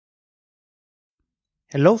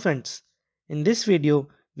Hello friends, in this video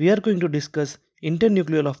we are going to discuss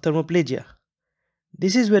internuclear ophthalmoplegia.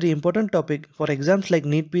 This is very important topic for exams like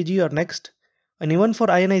NEETPG or NEXT and even for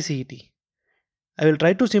INI-CET. I will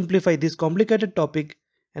try to simplify this complicated topic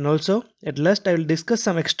and also at last I will discuss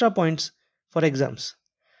some extra points for exams.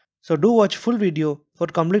 So do watch full video for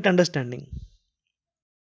complete understanding.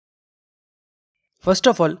 First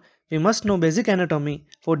of all, we must know basic anatomy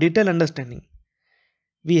for detailed understanding.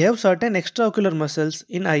 We have certain extraocular muscles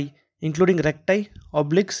in eye including recti,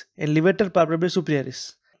 obliques and levator palpebrae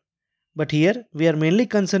superioris. But here we are mainly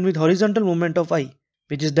concerned with horizontal movement of eye,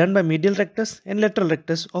 which is done by medial rectus and lateral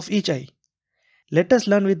rectus of each eye. Let us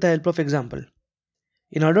learn with the help of example.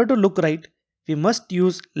 In order to look right, we must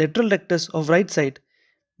use lateral rectus of right side,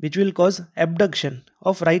 which will cause abduction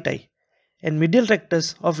of right eye, and medial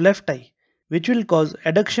rectus of left eye, which will cause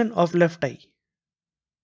adduction of left eye.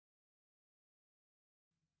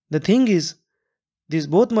 The thing is, these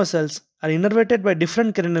both muscles are innervated by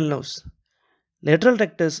different cranial nerves. Lateral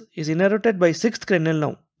rectus is innervated by 6th cranial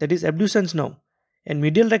nerve, that is abducens nerve, and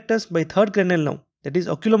medial rectus by 3rd cranial nerve, that is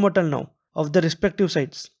oculomotor nerve, of the respective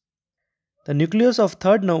sides. The nucleus of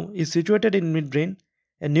 3rd nerve is situated in midbrain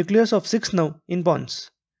and nucleus of 6th nerve in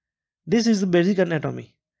pons. This is the basic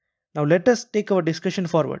anatomy. Now let us take our discussion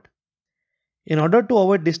forward. In order to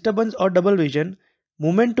avoid disturbance or double vision,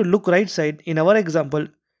 movement to look right side in our example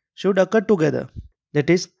should occur together. That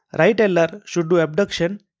is, right LR should do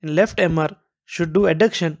abduction and left MR should do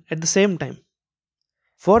adduction at the same time.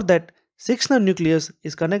 For that, 6th nerve nucleus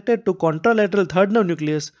is connected to contralateral 3rd nerve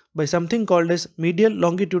nucleus by something called as medial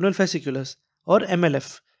longitudinal fasciculus or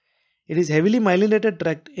MLF. It is heavily myelinated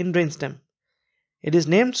tract in brainstem. It is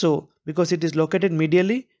named so because it is located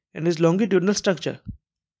medially and is longitudinal structure.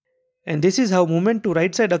 And this is how movement to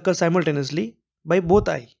right side occurs simultaneously by both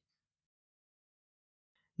eye.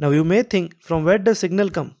 Now you may think, from where does signal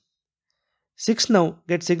come? 6th nerve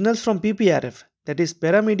gets signals from PPRF, that is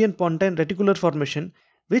paramedian pontine reticular formation,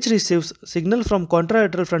 which receives signal from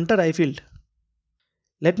contralateral frontal eye field.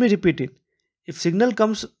 Let me repeat it. If signal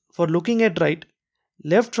comes for looking at right,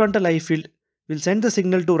 left frontal eye field will send the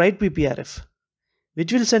signal to right PPRF,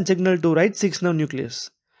 which will send signal to right 6th nerve nucleus,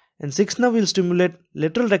 and 6th nerve will stimulate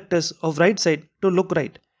lateral rectus of right side to look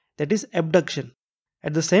right, that is abduction.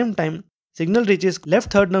 At the same time, signal reaches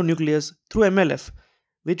left 3rd nerve nucleus through MLF,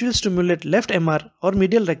 which will stimulate left MR or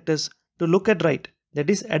medial rectus to look at right, that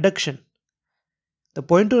is adduction. The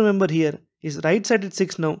point to remember here is right-sided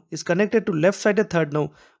 6th nerve is connected to left-sided 3rd nerve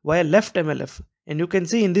via left MLF, and you can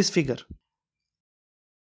see in this figure.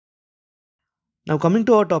 Now coming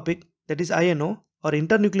to our topic, that is INO or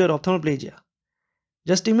Internuclear Ophthalmoplegia.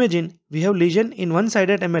 Just imagine we have lesion in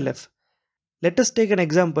one-sided MLF. Let us take an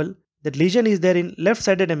example that lesion is there in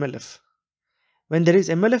left-sided MLF. When there is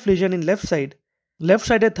MLF lesion in left side,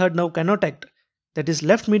 left-sided 3rd nerve cannot act, that is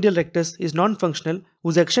left medial rectus is non-functional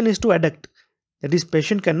whose action is to adduct, that is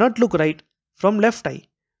patient cannot look right from left eye,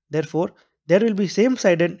 therefore there will be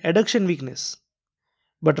same-sided adduction weakness.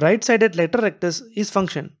 But right-sided lateral rectus is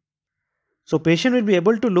function, so patient will be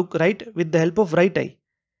able to look right with the help of right eye,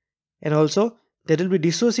 and also there will be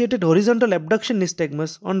dissociated horizontal abduction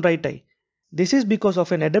nystagmus on right eye. This is because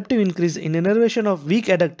of an adaptive increase in innervation of weak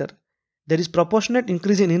adductor. There is proportionate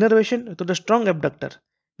increase in innervation to the strong abductor,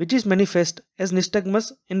 which is manifest as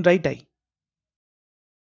nystagmus in right eye.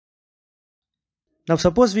 Now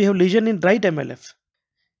suppose we have lesion in right MLF.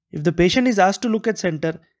 If the patient is asked to look at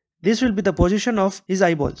center, this will be the position of his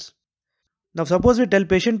eyeballs. Now suppose we tell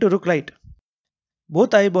patient to look right.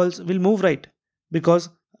 Both eyeballs will move right because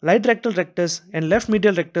right rectal rectus and left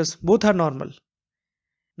medial rectus both are normal.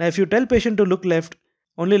 Now if you tell patient to look left,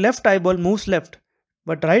 only left eyeball moves left,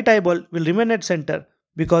 but right eyeball will remain at center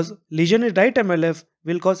because lesion in right MLF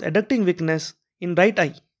will cause adducting weakness in right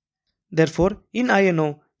eye. Therefore, in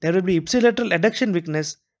INO, there will be ipsilateral adduction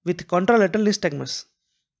weakness with contralateral nystagmus.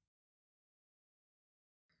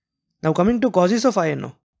 Now coming to causes of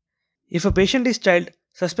INO. If a patient is child,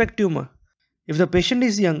 suspect tumor. If the patient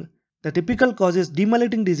is young, the typical cause is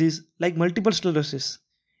demyelinating disease like multiple sclerosis,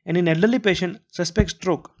 and in elderly patient, suspect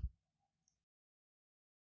stroke.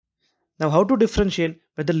 Now how to differentiate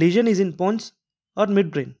whether lesion is in pons or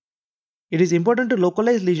midbrain? It is important to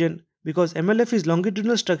localize lesion because MLF is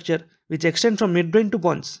longitudinal structure which extends from midbrain to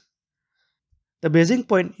pons. The basic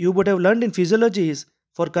point you would have learned in physiology is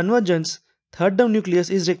for convergence, 3rd nerve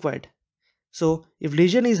nucleus is required. So if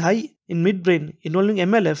lesion is high in midbrain involving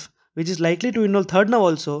MLF, which is likely to involve 3rd nerve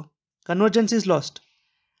also, convergence is lost.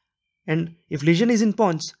 And if lesion is in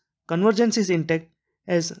pons, convergence is intact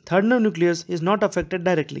as 3rd nerve nucleus is not affected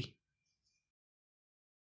directly.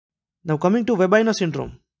 Now coming to WEBINO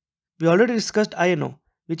syndrome. We already discussed INO,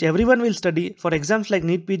 which everyone will study for exams like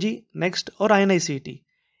NEETPG, NEXT or INI-CET.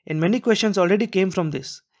 And many questions already came from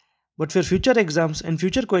this. But for future exams and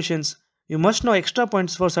future questions, you must know extra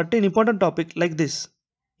points for certain important topic like this.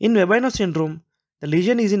 In WEBINO syndrome, the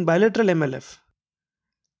lesion is in bilateral MLF.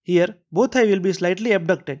 Here, both eye will be slightly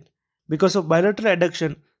abducted because of bilateral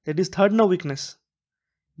adduction, that is third nerve weakness,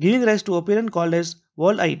 giving rise to appearance called as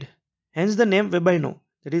wall-eyed. Hence the name WEBINO,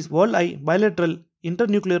 that is wall-eye bilateral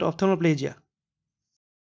internuclear ophthalmoplegia.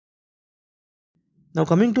 Now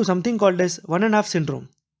coming to something called as 1.5 syndrome.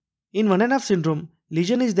 In 1.5 syndrome,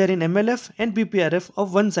 lesion is there in MLF and PPRF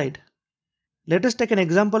of one side. Let us take an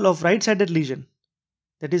example of right-sided lesion.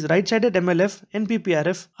 That is right-sided MLF and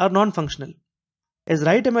PPRF are non-functional. As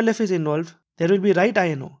right MLF is involved, there will be right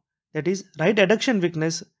INO, that is right adduction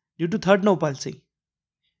weakness due to third nerve palsy.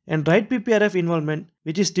 And right PPRF involvement,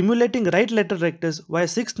 which is stimulating right lateral rectus via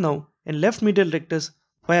 6th nerve and left medial rectus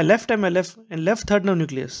via left MLF and left third nerve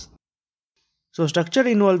nucleus. So structure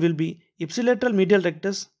involved will be ipsilateral medial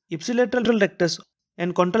rectus, ipsilateral rectus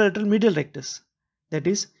and contralateral medial rectus. That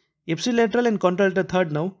is ipsilateral and contralateral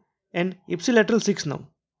third nerve and ipsilateral 6th nerve.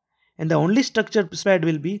 And the only structure spared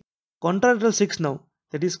will be contralateral 6th nerve,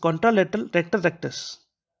 that is contralateral rectus rectus.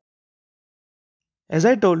 As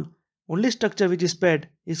I told, only structure which is spared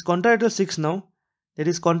is contralateral 6th nerve, that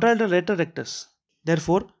is contralateral rectus rectus.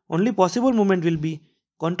 Therefore, only possible movement will be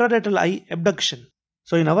contralateral eye abduction.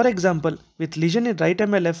 So in our example, with lesion in right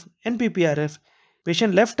MLF and PPRF,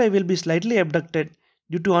 patient left eye will be slightly abducted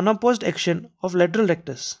due to unopposed action of lateral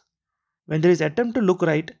rectus. When there is attempt to look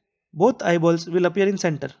right, both eyeballs will appear in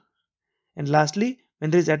center. And lastly, when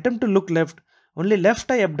there is attempt to look left, only left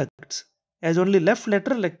eye abducts, as only left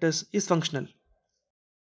lateral rectus is functional.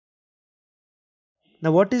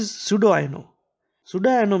 Now what is pseudo-INO?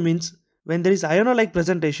 Pseudo-INO means when there is INO-like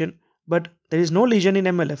presentation but there is no lesion in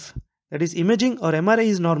MLF, that is imaging or MRI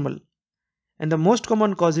is normal. And the most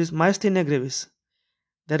common cause is myasthenia gravis.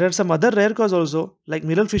 There are some other rare causes also like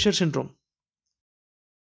Miller-Fisher syndrome.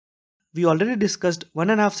 We already discussed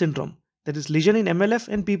 1.5 syndrome, that is lesion in MLF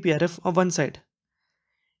and PPRF of one side.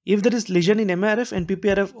 If there is lesion in MLF and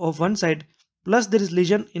PPRF of one side plus there is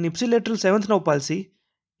lesion in ipsilateral 7th nerve palsy,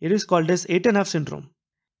 it is called as 8.5 syndrome.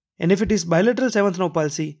 And if it is bilateral 7th nerve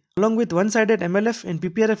palsy along with one-sided MLF and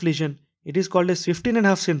PPRF lesion, it is called as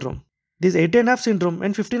 15.5 syndrome. This 8.5 syndrome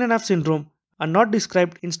and 15.5 syndrome are not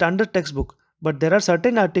described in standard textbook, but there are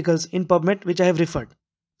certain articles in PubMed which I have referred.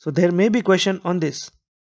 So there may be question on this.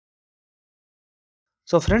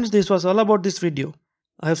 So friends, this was all about this video.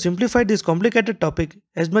 I have simplified this complicated topic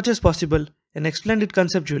as much as possible and explained it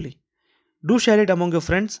conceptually. Do share it among your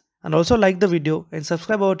friends and also like the video and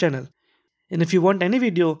subscribe our channel. And if you want any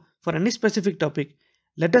video for any specific topic,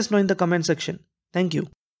 let us know in the comment section. Thank you.